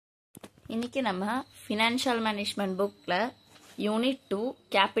இன்னைக்கு நம்ம Financial Management bookல Unit-2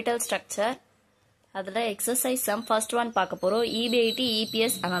 Capital Structure அதுல exercise sum first one பார்க்க போறோம்.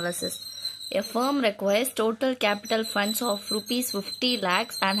 EBIT-EPS analysis. A firm requires total capital funds of rupees 50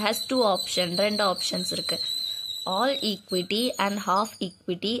 lakhs and has two options. ரெண்டு options இருக்கு. All equity and half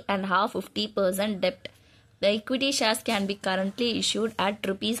equity and half 50% debt. The equity shares can be currently issued at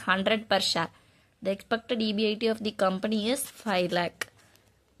rupees 100 per share. The expected EBIT of the company is 5 lakh.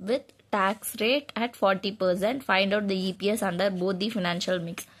 With tax rate at 40%, find out the EPS under both the financial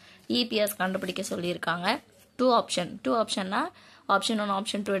mix. EPS கண்டுபிடிக்க சொல்லியிருக்காங்க. Two optionனா option 1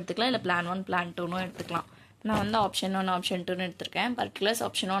 option 2 எடுத்துக்கலாம், இல்லை plan 1 plan 2 எடுத்துக்கலாம். நான் வந்து option 1 option 2 எடுத்திருக்கேன். particulars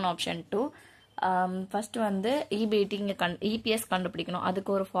option 1 option 2. First வந்து EBIT EPS கண்டுபிடிக்கணும்.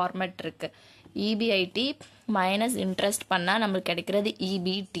 அதுக்கு ஒரு ஃபார்மேட் இருக்கு. EBIT மைனஸ் இன்ட்ரெஸ்ட் பண்ணா நம்மளுக்கு கிடைக்கிறது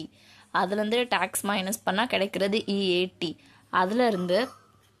EBT. அதுல இருந்து டாக்ஸ் மைனஸ் பண்ணா கிடைக்கிறது EAT. அதுல இருந்து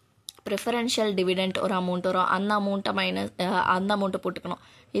ப்ரிஃபரன்ஷியல் டிவிடெண்ட் ஒரு அமௌண்ட் வரும், அந்த அமௌண்ட்டை போட்டுக்கணும்.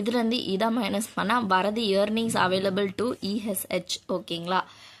 இதுலேருந்து இதை மைனஸ் பண்ணால் வரது இயர்னிங்ஸ் அவைலபிள் டு ESH. ஓகேங்களா?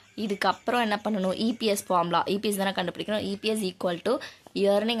 இதுக்கப்புறம் என்ன பண்ணணும்? EPS ஃபார்முலா, EPS தானே கண்டுபிடிக்கணும். EPS equal to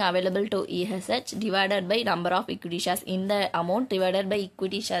earning available to ESH divided by number of equity shares. இந்த amount divided by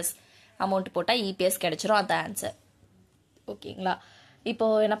equity shares amount போட்டால் EPS கிடைச்சிரும். அதான் ஆன்சர். ஓகேங்களா? இப்போ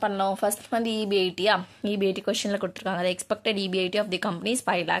என்ன பண்ணோம்? ஃபர்ஸ்ட் வந்து EBIT கொஸ்டின்ல கொடுத்துருக்காங்க. Expected EBIT of the companies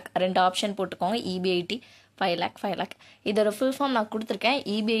 5 lakh. ரெண்டு ஆப்ஷன் போட்டுக்கோங்க. EBIT 5 lakh. இதோட ஃபுல் ஃபார்ம் நான் கொடுத்துருக்கேன்.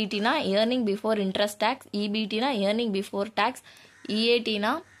 EBITனா earning before interest tax, EBTனா earning before tax,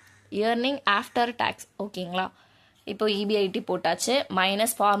 EATனா earning after tax. ஓகேங்களா? இப்போ EBIT போட்டாச்சு.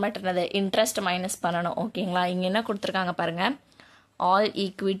 மைனஸ் ஃபார்மேட் என்னது? இன்ட்ரெஸ்ட் மைனஸ் பண்ணணும். ஓகேங்களா? இங்கே என்ன கொடுத்துருக்காங்க பாருங்க. All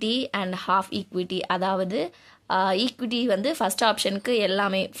equity and half equity. அதாவது ஈக்விட்டி வந்து ஃபர்ஸ்ட் ஆப்ஷனுக்கு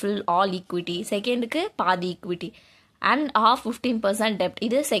எல்லாமே ஃபுல் ஆல் ஈக்விட்டி, செகண்டுக்கு பாதி ஈக்விட்டி அண்ட் ஆஃப் 15% டெப்ட்.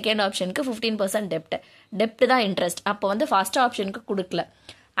 இது செகண்ட் ஆப்ஷனுக்கு 15% டெப்ட் தான் இன்ட்ரெஸ்ட். அப்போ வந்து ஃபர்ஸ்ட் ஆப்ஷனுக்கு கொடுக்கல.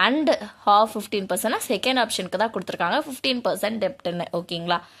 அண்ட் ஹாஃப் 15% செகண்ட் ஆப்ஷனுக்கு தான் கொடுத்துருக்காங்க 15% டெப்ட்னு.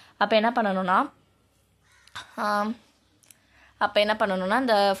 ஓகேங்களா? அப்போ என்ன பண்ணணும்னா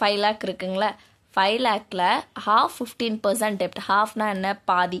இந்த 5 lakh இருக்குங்களா, 5 lakhல half 15% டெப்ட். ஹாஃப்னா என்ன?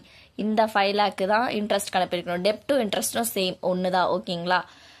 பாதி. இந்த 5 lakh தான் இன்ட்ரெஸ்ட் கணப்பிடிக்கணும். டெப்ட்டும் இன்ட்ரெஸ்ட்டும் சேம் ஒன்று தான். ஓகேங்களா?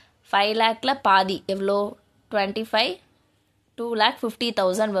 5 lakhல பாதி எவ்வளோ?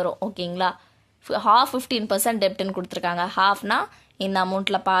 2,50,000 வரும். ஓகேங்களா? half 15% டெப்ட்னு கொடுத்துருக்காங்க. ஹாஃப்னா இந்த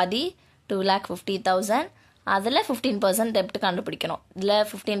அமௌண்ட்ல பாதி 2,50,000. அதில் 15% டெப்ட் கண்டுபிடிக்கணும். இதில்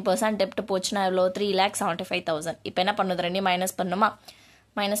 15% டெப்ட் போச்சுன்னா எவ்வளோ? 3,75,000. இப்போ என்ன பண்ணுது? ரெண்டையும் மைனஸ் பண்ணுமா?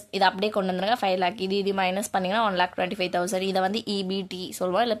 மைனஸ் இதை அப்படியே கொண்டு வந்துருங்க. 5 lakh. இது மைனஸ் பண்ணிங்கன்னா 1,25,000. இதை வந்து EBT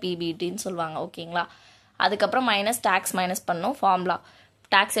சொல்லுவாங்க, இல்லை PBTன்னு சொல்லுவாங்க. ஓகேங்களா? அதுக்கப்புறம் மைனஸ் டேக்ஸ் மைனஸ் பண்ணணும். ஃபார்முலா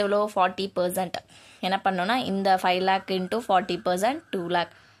டேக்ஸ் எவ்வளோ? 40%. என்ன பண்ணணும்னா இந்த 5 lakh இன்ட்டு 40% 2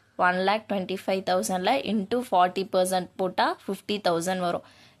 lakh. 1,25,000ல இன்ட்டு 40% போட்டால் 50,000 வரும்.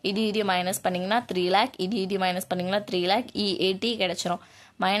 இது மைனஸ் பண்ணிங்கன்னா 3 lakh. இது மைனஸ் பண்ணிங்கன்னா 3 lakh. EAT கிடைச்சிரும்.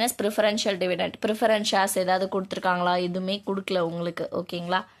 Minus preferential dividend. Preference shares ஏதாவது கொடுத்துருக்காங்களா? எதுவுமே கொடுக்கல உங்களுக்கு.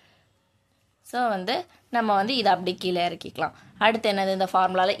 ஓகேங்களா? ஸோ வந்து நம்ம வந்து இதை அப்படி கீழே இறக்கிக்கலாம். அடுத்து என்னது? இந்த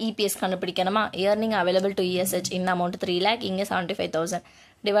ஃபார்முலாவில் EPS கண்டுபிடிக்கணுமா? Earning available to ESH இந்த அமௌண்ட் 3 lakh, இங்கே 75,000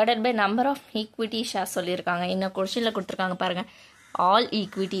 divided by number of equity shares சொல்லியிருக்காங்க. இன்னும் கொஸ்டினில் கொடுத்துருக்காங்க பாருங்க. ஆல்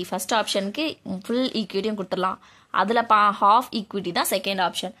ஈக்விட்டி ஃபர்ஸ்ட் ஆப்ஷனுக்கு ஃபுல் ஈக்விட்டியும் கொடுத்துடலாம். அதில் ஹாஃப் ஈக்விட்டி தான் செகண்ட்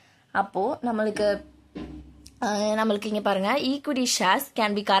ஆப்ஷன். அப்போது நம்மளுக்கு இங்கே பாருங்கள், equity shares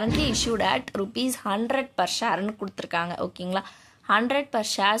can be currently issued at rupees 100 per shareன்னு கொடுத்துருக்காங்க. ஓகேங்களா? 100 per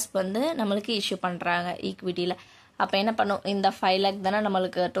shares வந்து நம்மளுக்கு இஷ்யூ பண்ணுறாங்க ஈக்விட்டியில். அப்போ என்ன பண்ணும்? இந்த 5 lakh தானே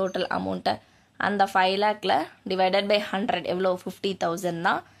நம்மளுக்கு டோட்டல் அமௌண்ட்டு. அந்த 5 lakhல டிவைடட் பை 100 எவ்வளோ? 50,000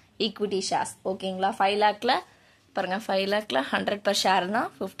 தான் ஈக்விட்டி ஷேர்ஸ். ஓகேங்களா? 5 lakhல பாருங்க, 5 lakhல 100 per shareனா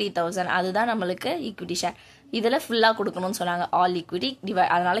 50,000. அதுதான் நம்மளுக்கு ஈக்விட்டி ஷேர். இதில் ஃபுல்லாக கொடுக்கணும்னு சொன்னாங்க. ஆல் ஈக்விட்டி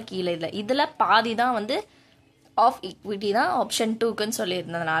அதனால கீழே இதில் பாதி தான் வந்து ஆஃப் ஈக்விட்டி தான் ஆப்ஷன் 2க்குன்னு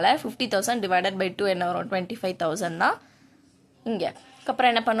சொல்லியிருந்ததுனால 50,000 டிவைடட் பை 2 என்ன வரும்? 25,000 தான் இங்கே.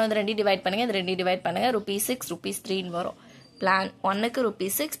 அதுக்கப்புறம் என்ன பண்ணுவோம்? இது 2 டிவைட் பண்ணுங்க, இது 2 டிவைட் பண்ணுங்க. ₹6 ₹3ன்னு வரும். பிளான் 1க்கு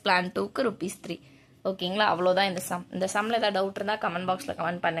 ₹6, பிளான் 2க்கு ₹3. ஓகேங்களா? அவ்வளோதான் இந்த சம். இந்த சம்மில் ஏதாவது டவுட் இருந்தால் கமெண்ட் பாக்ஸில்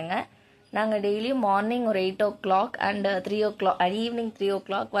கமெண்ட் பண்ணுங்க. நாங்கள் டெய்லியும் மார்னிங் ஒரு 8 o'clock and 3 o'clock evening 3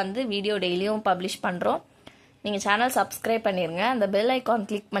 o'clock வந்து வீடியோ டெய்லியும் பப்ளிஷ் பண்ணுறோம். நீங்கள் சேனல் சப்ஸ்கிரைப் பண்ணிடுங்க. அந்த பெல் ஐக்கான்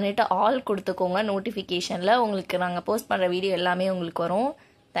கிளிக் பண்ணிவிட்டு ஆல் கொடுத்துக்கோங்க. நோட்டிஃபிகேஷனில் உங்களுக்கு நாங்கள் போஸ்ட் பண்ணுற வீடியோ எல்லாமே உங்களுக்கு வரும்.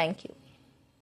 தேங்க்யூ.